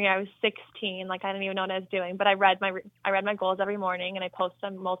sophomore year. I was 16, like I didn't even know what I was doing, but I read my goals every morning and I posted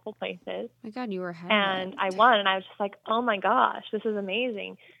them multiple places. Oh my God, you were ahead. And I won, and I was just like, oh my gosh, this is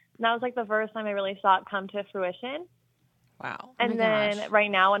amazing. And that was like the first time I really saw it come to fruition. Wow. And then right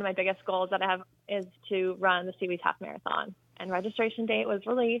now, one of my biggest goals that I have is to run the Seaweeds Half Marathon. And registration date was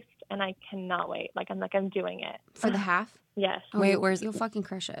released, and I cannot wait. I'm doing it. For the half? Yes. Oh, Wait, you'll fucking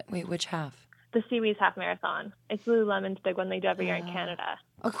crush it. Wait, which half? The Seaweeds Half Marathon. It's Lululemon's big one they do every year in Canada.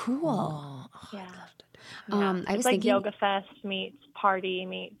 Oh, cool. Oh, Yeah. I was it's like thinking Yoga Fest meets party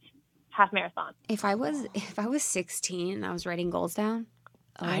meets half marathon. if I was 16 and I was writing goals down,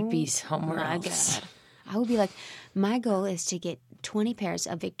 I'd be somewhere else. God. I would be like, my goal is to get 20 pairs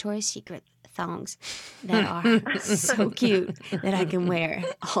of Victoria's Secret thongs that are so cute that I can wear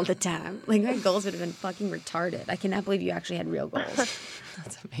all the time. Like my goals would have been fucking retarded. I cannot believe you actually had real goals.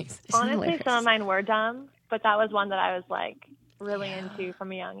 That's amazing. Honestly, hilarious. some of mine were dumb, but that was one that I was like really into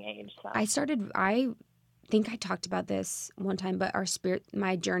from a young age. So I think I talked about this one time, but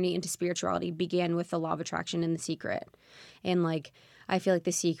my journey into spirituality began with the law of attraction and The Secret. And like, I feel like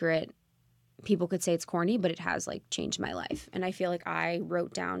The Secret, people could say it's corny, but it has like changed my life. And I feel like I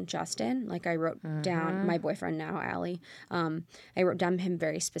wrote down Justin, like I wrote down my boyfriend now, Allie. I wrote down him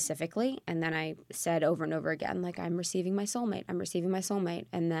very specifically. And then I said over and over again, like, I'm receiving my soulmate. I'm receiving my soulmate.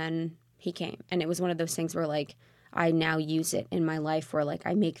 And then he came. And it was one of those things where like, I now use it in my life where like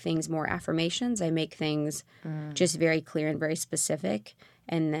I make things more affirmations. I make things just very clear and very specific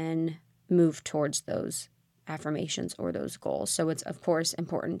and then move towards those affirmations or those goals. So it's of course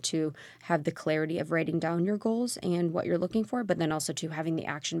important to have the clarity of writing down your goals and what you're looking for, but then also to having the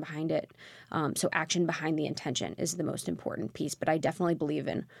action behind it. So action behind the intention is the most important piece, but I definitely believe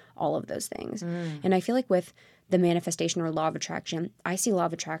in all of those things. And I feel like with the manifestation or law of attraction, I see law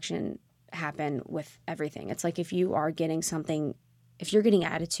of attraction happen with everything. It's like if you are getting something, if you're getting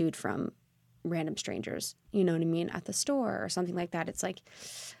attitude from random strangers, you know what I mean, at the store or something like that, it's like,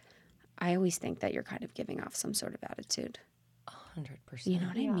 I always think that you're kind of giving off some sort of attitude. 100%. You know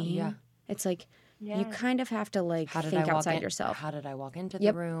what I mean? Yeah. It's like you kind of have to like think outside yourself. How did I walk into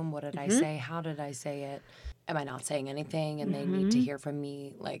the room? What did I say? How did I say it? Am I not saying anything? And they need to hear from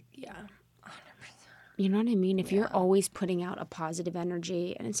me. Like, 100%. You know what I mean? If you're always putting out a positive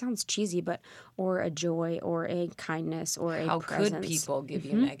energy, and it sounds cheesy, but or a joy or a kindness or a presence. How could people give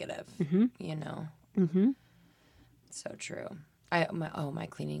you negative? You know? So true. My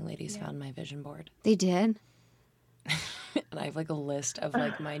cleaning ladies found my vision board. They did? And I have like a list of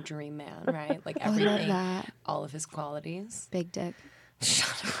like my dream man, right? Like everything, I love that. all of his qualities. Big dick.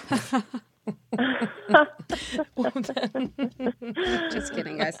 Shut up. Just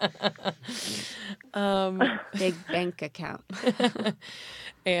kidding, guys. Big bank account.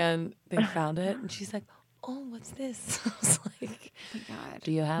 And they found it, and she's like, "Oh, what's this?" I was like, Oh my God.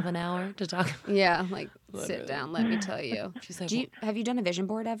 "Do you have an hour to talk?" Yeah, like sit down. Let me tell you. She's like, Have you done a vision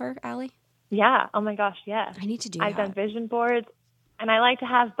board ever, Allie? yeah. Oh my gosh, yeah. I need to do I've that. done vision boards, And I like to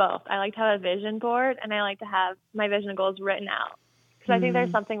have both. I like to have a vision board, and I like to have my vision and goals written out. Because I think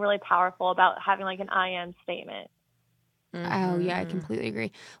there's something really powerful about having like an I am statement. Oh, yeah, I completely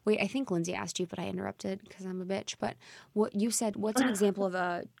agree. Wait, I think Lindsay asked you, but I interrupted because I'm a bitch. But what you said, what's an example of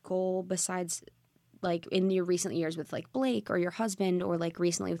a goal besides like in your recent years with like Blake or your husband or like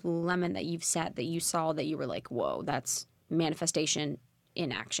recently with Lululemon that you've set that you saw that you were like, whoa, that's manifestation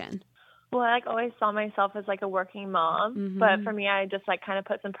in action? Well, I like always saw myself as like a working mom, but for me, I just like kind of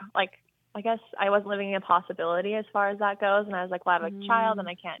put some like, I guess I wasn't living in a possibility as far as that goes, and I was like, well, I have a child and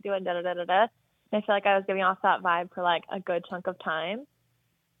I can't do it, da da da da da. And I feel like I was giving off that vibe for like a good chunk of time,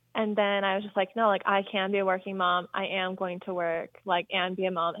 and then I was just like, no, like I can be a working mom. I am going to work like and be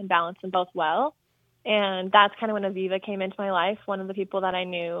a mom and balance them both well, and that's kind of when Aviva came into my life. One of the people that I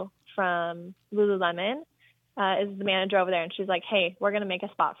knew from Lululemon. Is the manager over there, and she's like, hey, we're going to make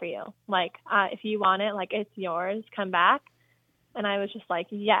a spot for you. Like, if you want it, like, it's yours. Come back. And I was just like,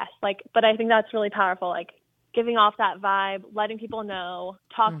 yes. Like, but I think that's really powerful, like, giving off that vibe, letting people know,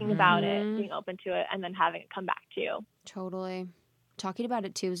 talking about it, being open to it, and then having it come back to you. Totally. Talking about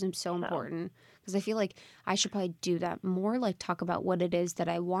it, too, is so important because I feel like I should probably do that more, like talk about what it is that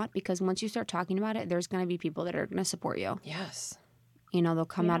I want, because once you start talking about it, there's going to be people that are going to support you. Yes. You know, they'll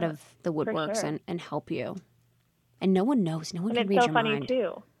come out of the woodworks and help you. And no one knows. No one can read your mind. And it's so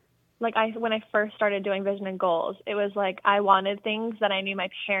funny, too. Like, when I first started doing vision and goals, it was like I wanted things that I knew my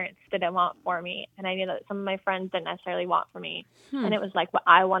parents didn't want for me. And I knew that some of my friends didn't necessarily want for me. And it was like what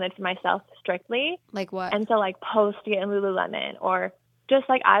I wanted for myself strictly. Like what? And so, like, posting it in Lululemon, or just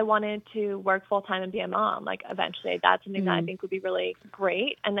like I wanted to work full-time and be a mom. Like, eventually that's something that I think would be really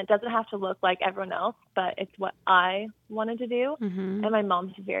great. And it doesn't have to look like everyone else, but it's what I wanted to do. And my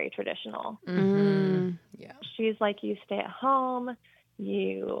mom's very traditional. Yeah. She's like, you stay at home,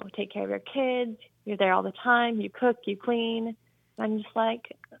 you take care of your kids, you're there all the time, you cook, you clean. I'm just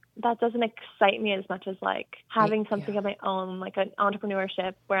like, that doesn't excite me as much as like having something of my own, like an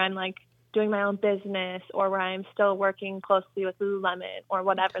entrepreneurship where I'm like doing my own business, or where I'm still working closely with Lululemon or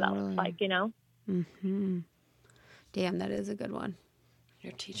whatever that looks like, you know? Damn, that is a good one.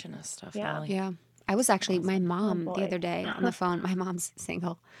 You're teaching us stuff, Yeah. Allie. Yeah. I was actually, my mom boy. the other day on the phone, my mom's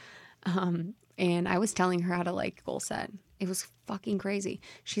single. And I was telling her how to like goal set. It was fucking crazy.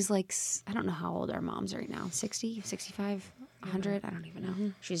 She's like, I don't know how old our mom's right now, 60, 65, 100. I don't even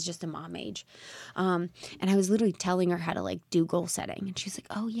know. She's just a mom age. And I was literally telling her how to like do goal setting. And she's like,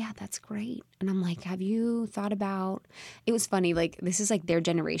 oh yeah, that's great. And I'm like, have you thought about, it was funny. Like, this is like their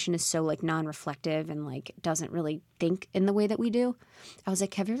generation is so like non-reflective and like doesn't really think in the way that we do. I was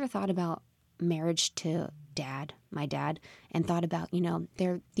like, have you ever thought about marriage to my dad, and thought about, you know,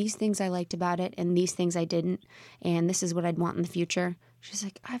 there are these things I liked about it and these things I didn't, and this is what I'd want in the future. She's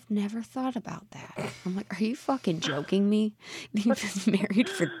like, I've never thought about that. I'm like, are you fucking joking me? You've been married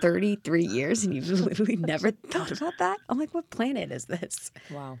for 33 years and you've literally never thought about that? I'm like, what planet is this?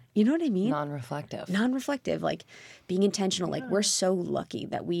 Wow. You know what I mean? Non-reflective. Like being intentional. Like, we're so lucky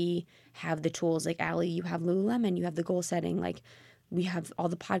that we have the tools. Like, Allie, you have Lululemon, you have the goal setting. Like, we have all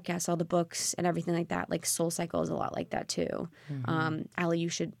the podcasts, all the books, and everything like that. Like, Soul Cycle is a lot like that too. Allie, you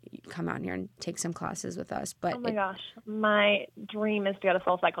should come out here and take some classes with us. But Oh my gosh, my dream is to go to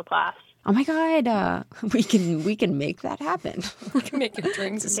Soul Cycle class. oh my God, we can make that happen. We can make your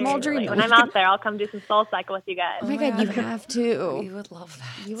dreams a small dream. When I'm out there, I'll come do some Soul Cycle with you guys. Oh my God, you have to. We would love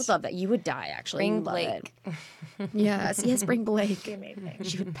that. You would love that. You would die, actually. Bring You would love Blake. it. Yes, bring Blake. Amazing.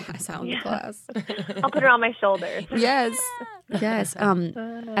 She would pass out in the class. I'll put her on my shoulders. Yes. As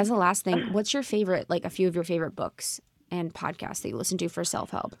a last thing, what's your favorite, like a few of your favorite books and podcasts that you listen to for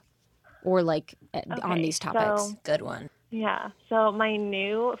self-help, or like on these topics? So, Good one. yeah. So my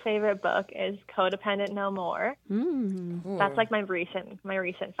new favorite book is Codependent No More. That's like my recent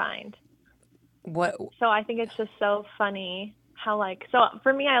find. What? So I think it's just so funny how like, so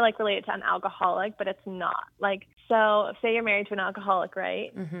for me, I like relate it to an alcoholic, but it's not. Like, so say you're married to an alcoholic,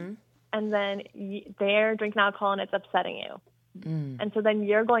 right? And then they're drinking alcohol and it's upsetting you. And so then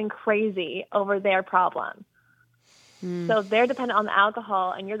you're going crazy over their problem. So they're dependent on the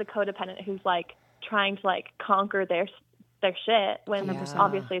alcohol, and you're the codependent who's like trying to like conquer their shit when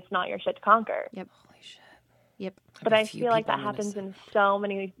obviously it's not your shit to conquer. Yep. Holy shit. Yep. But I feel like that happens in so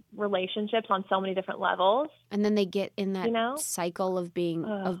many relationships on so many different levels. And then they get in that You know? cycle of being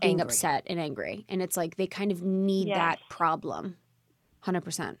Angry. upset and angry, and it's like they kind of need Yes. that problem.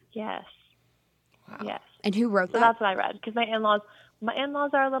 100%. Yes. Wow. Yes. And who wrote So that? that's what I read, because my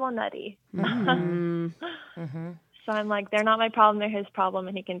in-laws are a little nutty. So I'm like, they're not my problem, they're his problem,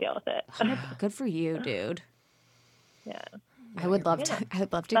 and he can deal with it. Good for you, dude. Yeah. I would love to. I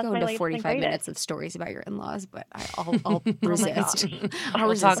would love to That's go my into latest 45 and minutes of stories about your in-laws, but I'll resist. I'll We'll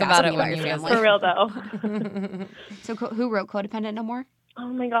resist talk about asking it when your you visit. family. For real though. So who wrote Codependent No More? Oh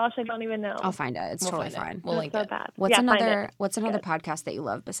my gosh, I don't even know. I'll find it. It's totally find it. fine. We'll That's link so it. bad. What's Find another it. What's another podcast that you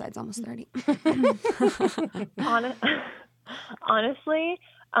love besides Almost 30? Honestly,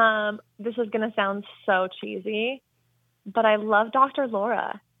 this is gonna sound so cheesy, but I love Dr.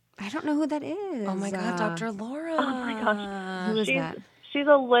 Laura. I don't know who that is. Oh my God, Dr. Laura. Oh my gosh. Who is that? She's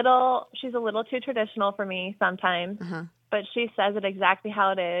a little too traditional for me sometimes, Uh-huh. but she says it exactly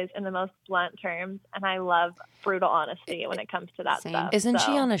how it is in the most blunt terms, and I love brutal honesty when it comes to that Same. stuff. Isn't she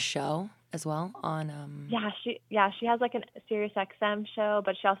So- on a show as well? On Yeah, she has like a Sirius XM show,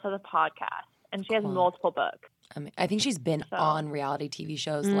 but she also has a podcast, and she has Cool. multiple books. I think she's been So- on reality TV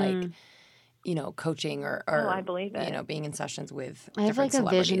shows like, you know, coaching or I believe it. you know, being in sessions with I have like different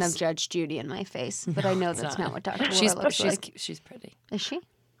a vision of celebrities. Judge Judy in my face, but I know that's not what Dr. Laura She's looks like. she's pretty, Is she?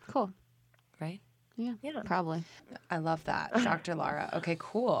 Cool. right? Yeah, Yeah. probably. I love that. Dr. Laura. Okay,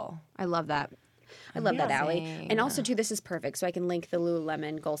 cool. I love that. I love that, Allie. Amazing. And also, too, this is perfect. So I can link the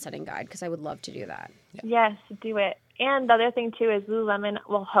Lululemon goal setting guide because I would love to do that. Yes, do it. And the other thing too is Lululemon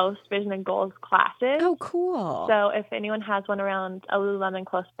will host Vision and Goals classes. Oh, cool. So if anyone has one around a Lululemon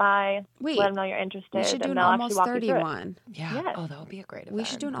close by, Wait, let them know you're interested. we should do and an they'll almost actually walk 30 you through it. one. Yeah. Yes. Oh, that would be a great event. We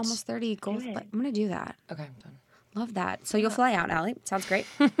should do an almost 30 goals. it. I'm going to do that. Okay, done. Love that. So you'll fly out, Allie. Sounds great.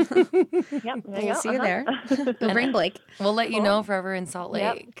 Yep, there you We'll go. see you there. Uh-huh. You'll bring Blake. We'll let you know if we're ever in Salt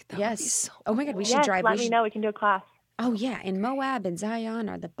Yep. Lake. That would be Yes. so Oh my God, we should Yes, drive. let We me should- know. We can do a class. Oh yeah, and Moab and Zion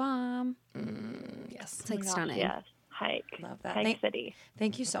are the bomb. yes. It's like Oh my gosh, stunning. Yes, hike. Love that. Hike Thank- City.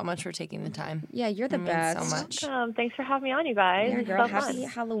 Thank you so much for taking the time. Yeah, you're the It means best. so much. Thanks for having me on, you guys. Yeah, It's girl. so Happy fun.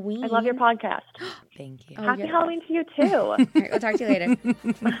 Halloween. I love your podcast. Thank you. Oh, Happy you're- Halloween to you too. All right, we'll talk to you later.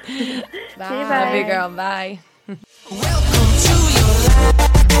 See you, Love you, bye. girl. Bye. Welcome to